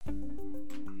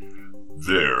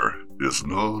There is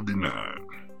no denying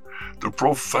the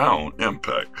profound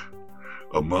impact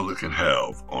a mother can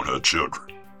have on her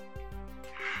children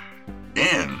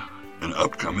and in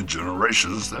upcoming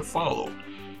generations that follow.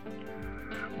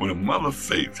 When a mother's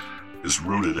faith is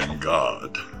rooted in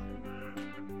God,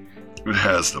 it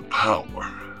has the power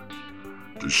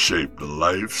to shape the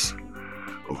lives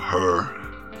of her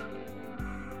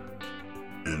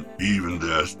and even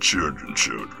their children.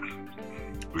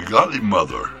 A godly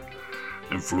mother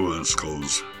influence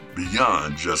goes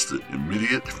beyond just the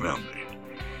immediate family,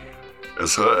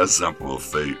 as her example of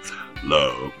faith,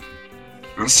 love,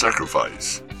 and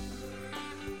sacrifice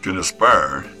can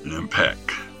inspire and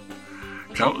impact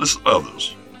countless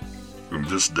others from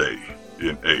this day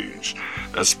and age,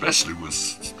 especially with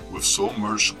so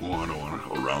much going on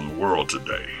around the world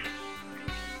today.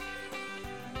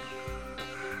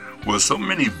 With so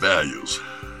many values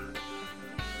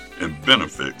and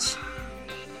benefits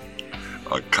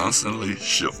are constantly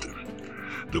shifting,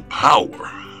 the power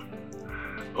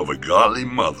of a godly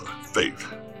mother faith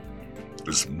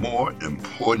is more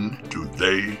important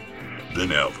today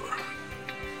than ever.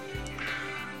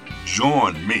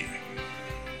 Join me,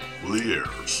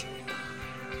 believers,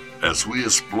 as we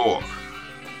explore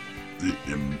the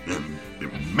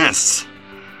immense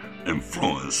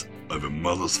influence of a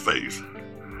mother's faith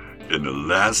and the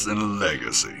lasting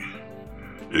legacy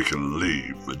it can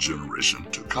leave for generations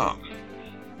to come.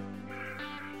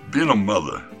 Being a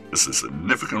mother is a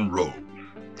significant role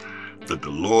that the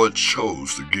Lord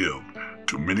chose to give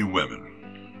to many women.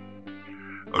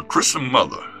 A Christian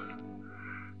mother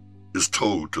is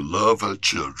told to love her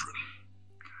children,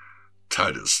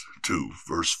 Titus 2,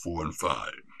 verse 4 and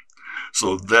 5,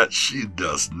 so that she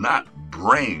does not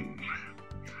bring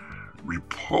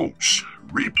reproach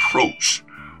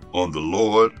on the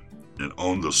Lord and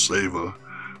on the Savior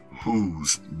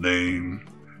whose name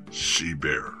she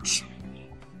bears.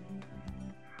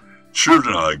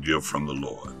 Children are a gift from the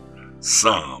Lord.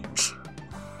 Psalms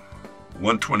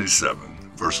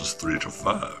 127, verses 3 to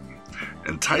 5,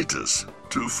 and Titus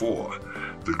 2:4,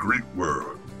 the Greek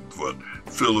word for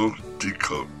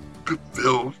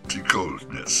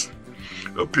philoteknos,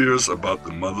 appears about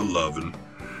the mother loving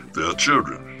their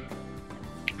children.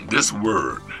 This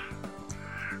word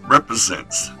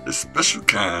represents a special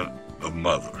kind of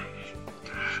mother,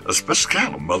 a special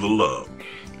kind of mother love.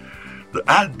 The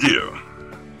idea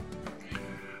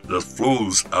that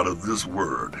flows out of this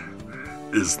word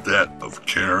is that of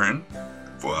caring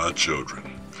for our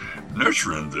children,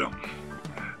 nurturing them,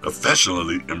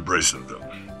 affectionately embracing them,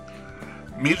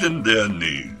 meeting their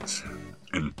needs,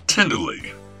 and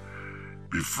tenderly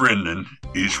befriending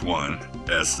each one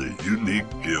as a unique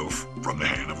gift from the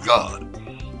hand of God.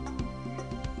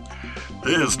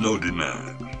 There is no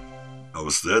denying, I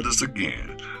will say this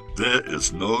again, there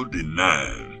is no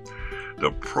denying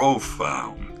the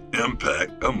profound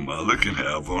impact a mother can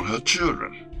have on her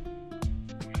children,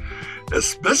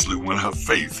 especially when her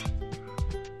faith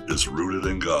is rooted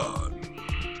in God.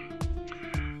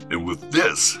 And with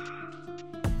this,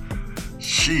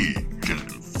 she can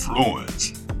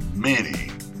influence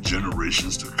many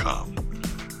generations to come.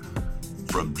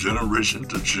 From generation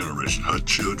to generation, her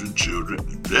children,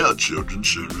 their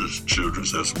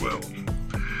children's as well.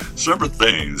 Several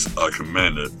things are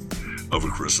commanded of a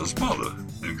Christian's mother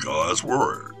in God's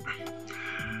Word.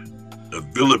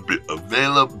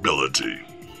 Availability,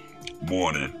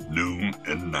 morning, noon,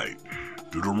 and night.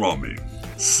 Deuteronomy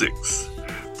 6,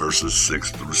 verses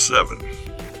 6 through 7.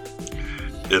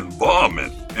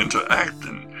 Involvement,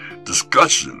 interacting,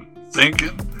 discussion,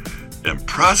 thinking, and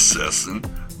processing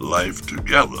life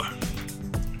together.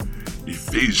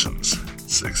 Ephesians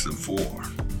 6 and 4.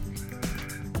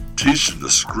 Teaching the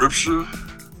scripture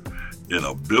in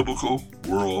a biblical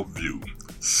worldview.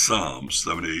 Psalm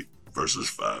 78, verses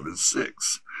 5 and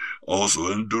 6.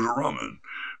 Also in Deuteronomy,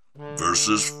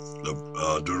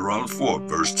 Deuteronomy 4,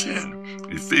 verse 10.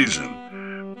 Ephesians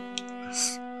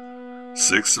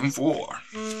 6 and 4.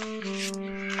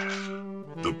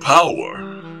 The power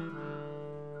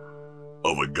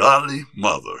of a godly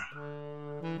mother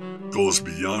goes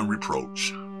beyond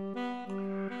reproach.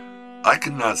 I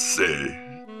cannot say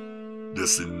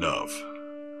this enough.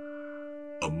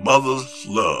 A mother's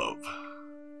love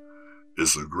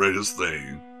is the greatest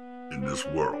thing in this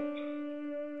world.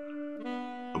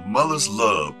 A mother's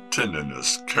love,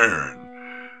 tenderness, caring,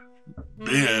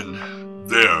 being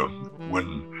there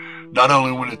not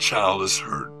only when a child is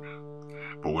hurt,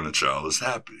 but when a child is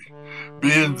happy.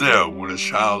 Being there when a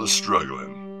child is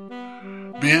struggling.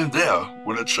 Being there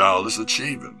when a child is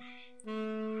achieving.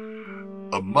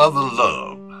 A mother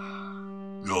love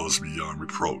goes beyond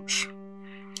reproach.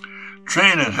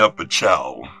 Train and help a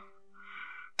child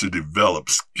to develop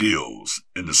skills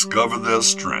and discover their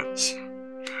strengths.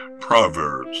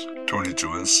 Proverbs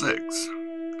 22:6.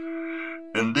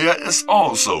 And there is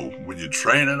also, when you're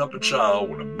training up a child,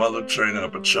 when a mother training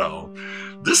up a child,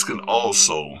 this can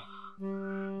also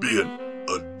be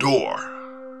a door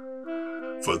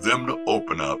for them to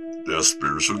open up their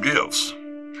spiritual gifts.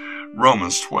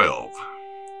 Romans 12,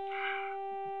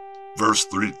 verse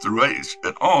 3 through 8,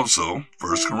 and also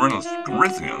 1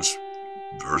 Corinthians,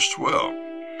 verse 12.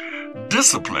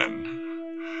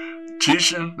 Discipline,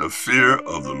 teaching the fear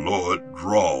of the Lord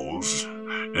drawing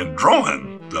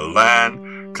the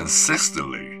line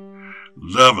consistently,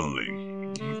 lovingly,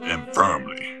 and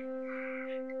firmly.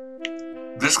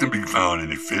 This can be found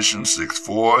in Ephesians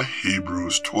 6:4,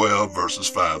 Hebrews 12, verses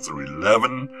 5 through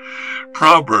 11,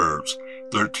 Proverbs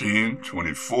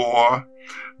 13:24,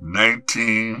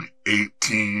 19,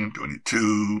 18,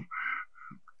 22.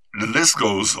 The list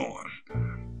goes on.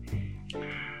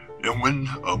 And when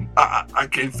I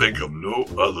can't think of no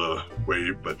other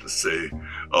way but to say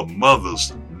a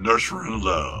mother's nurturing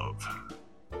love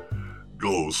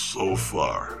goes so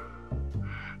far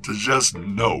to just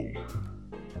know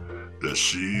that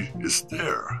she is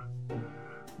there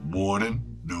morning,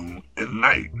 noon, and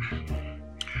night.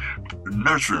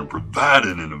 Nurturing,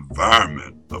 providing an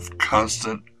environment of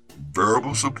constant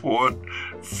verbal support,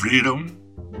 freedom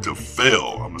to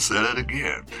fail. I'm going to say that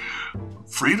again.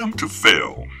 Freedom to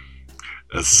fail,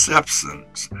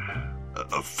 acceptance,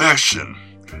 affection,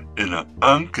 and an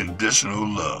unconditional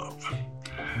love.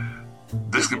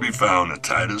 This can be found in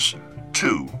Titus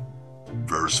 2,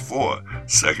 verse 4,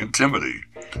 2 Timothy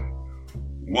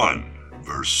 1,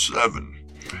 verse 7,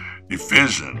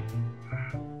 Ephesians,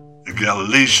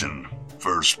 Galatians,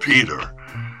 1 Peter.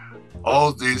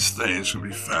 All these things can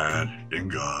be found in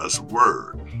God's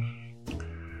Word.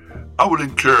 I would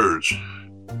encourage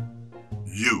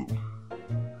you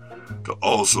to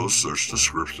also search the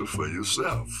Scripture for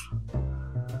yourself.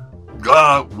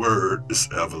 God's Word is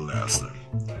everlasting.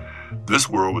 This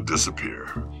world will disappear,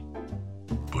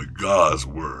 but God's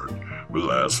Word will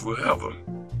last forever.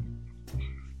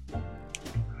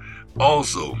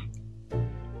 Also,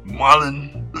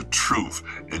 modeling the truth,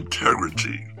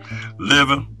 integrity,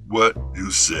 living what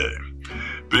you say,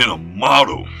 being a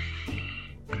model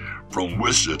from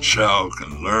which your child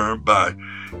can learn by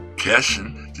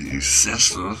catching the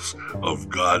essentials of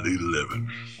godly living.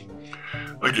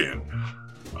 Again,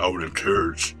 I would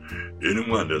encourage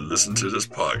anyone that listens to this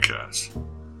podcast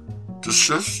to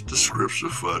search the Scripture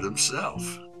for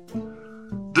themselves.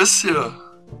 This here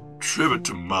tribute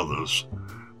to mothers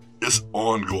is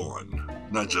ongoing,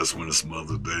 not just when it's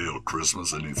Mother's Day or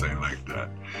Christmas or anything like that.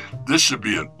 This should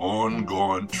be an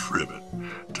ongoing tribute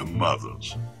to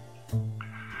mothers.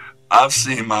 I've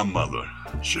seen my mother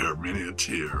shed many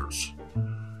tears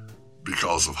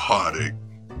because of heartache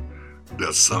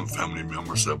that some family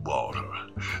members have brought her.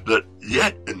 That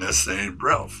yet in that same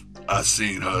breath, I've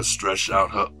seen her stretch out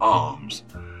her arms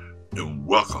and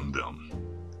welcome them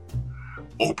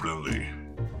openly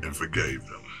and forgave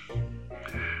them.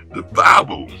 The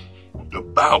Bible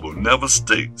never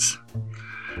states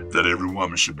that every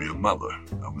woman should be a mother.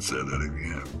 I'm going to say that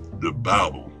again. The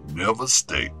Bible never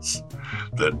states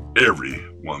that every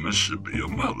woman should be a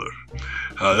mother.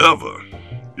 However,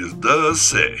 it does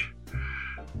say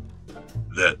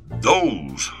that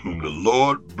those whom the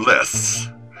Lord bless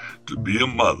to be a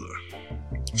mother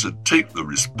should take the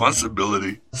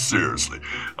responsibility seriously.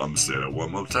 I'm going to say that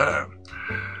one more time.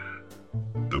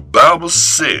 The Bible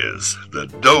says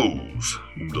that those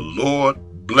whom the Lord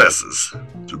blesses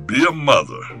to be a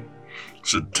mother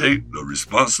should take the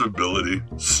responsibility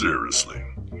seriously.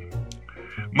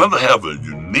 Mothers have a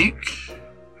unique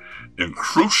and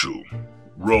crucial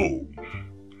role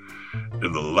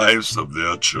in the lives of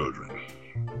their children.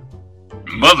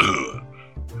 Motherhood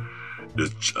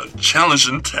is a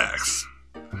challenging task.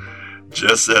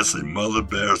 Just as a mother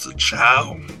bears a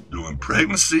child during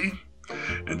pregnancy,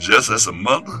 and just as a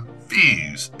mother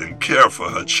feeds and cares for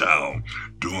her child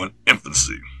during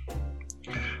infancy.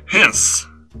 Hence,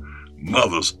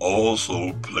 mothers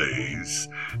also plays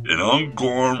an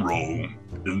ongoing role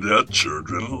in their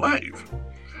children's life.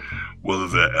 Whether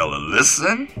they're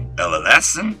adolescent,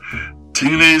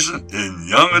 teenagers, and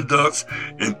young adults,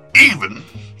 and even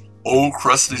old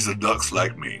crusty adults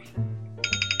like me.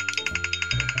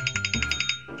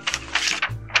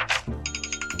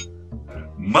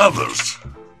 Mothers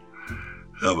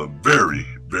have a very,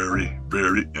 very,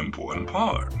 very important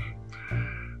part.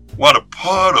 While a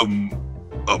part of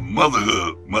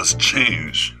motherhood must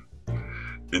change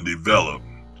and develop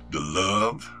the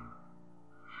love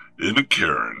and the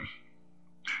caring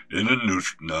in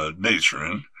the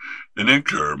nurturing and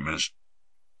encouragement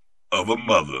of a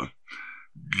mother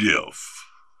gift,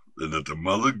 and that the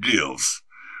mother gives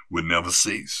will never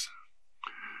cease,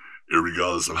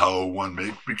 irregardless of how old one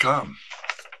may become.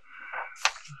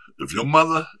 If your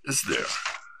mother is there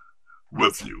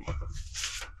with you,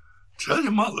 tell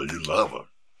your mother you love her.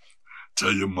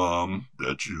 Tell your mom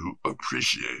that you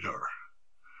appreciate her.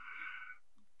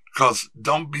 Because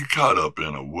don't be caught up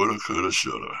in a woulda, coulda,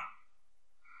 shoulda.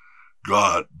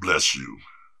 God bless you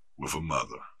with a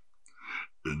mother.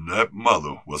 And that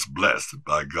mother was blessed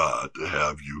by God to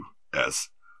have you as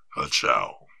her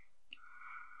child.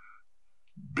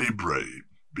 Be brave,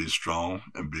 be strong,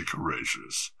 and be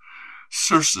courageous.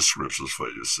 Search the scriptures for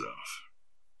yourself.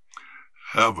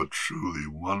 Have a truly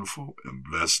wonderful and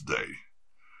blessed day.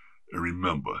 And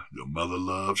remember, your mother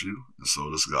loves you, and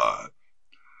so does God.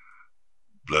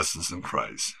 Blessings in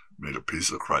Christ. May the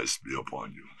peace of Christ be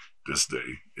upon you this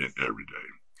day and every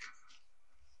day.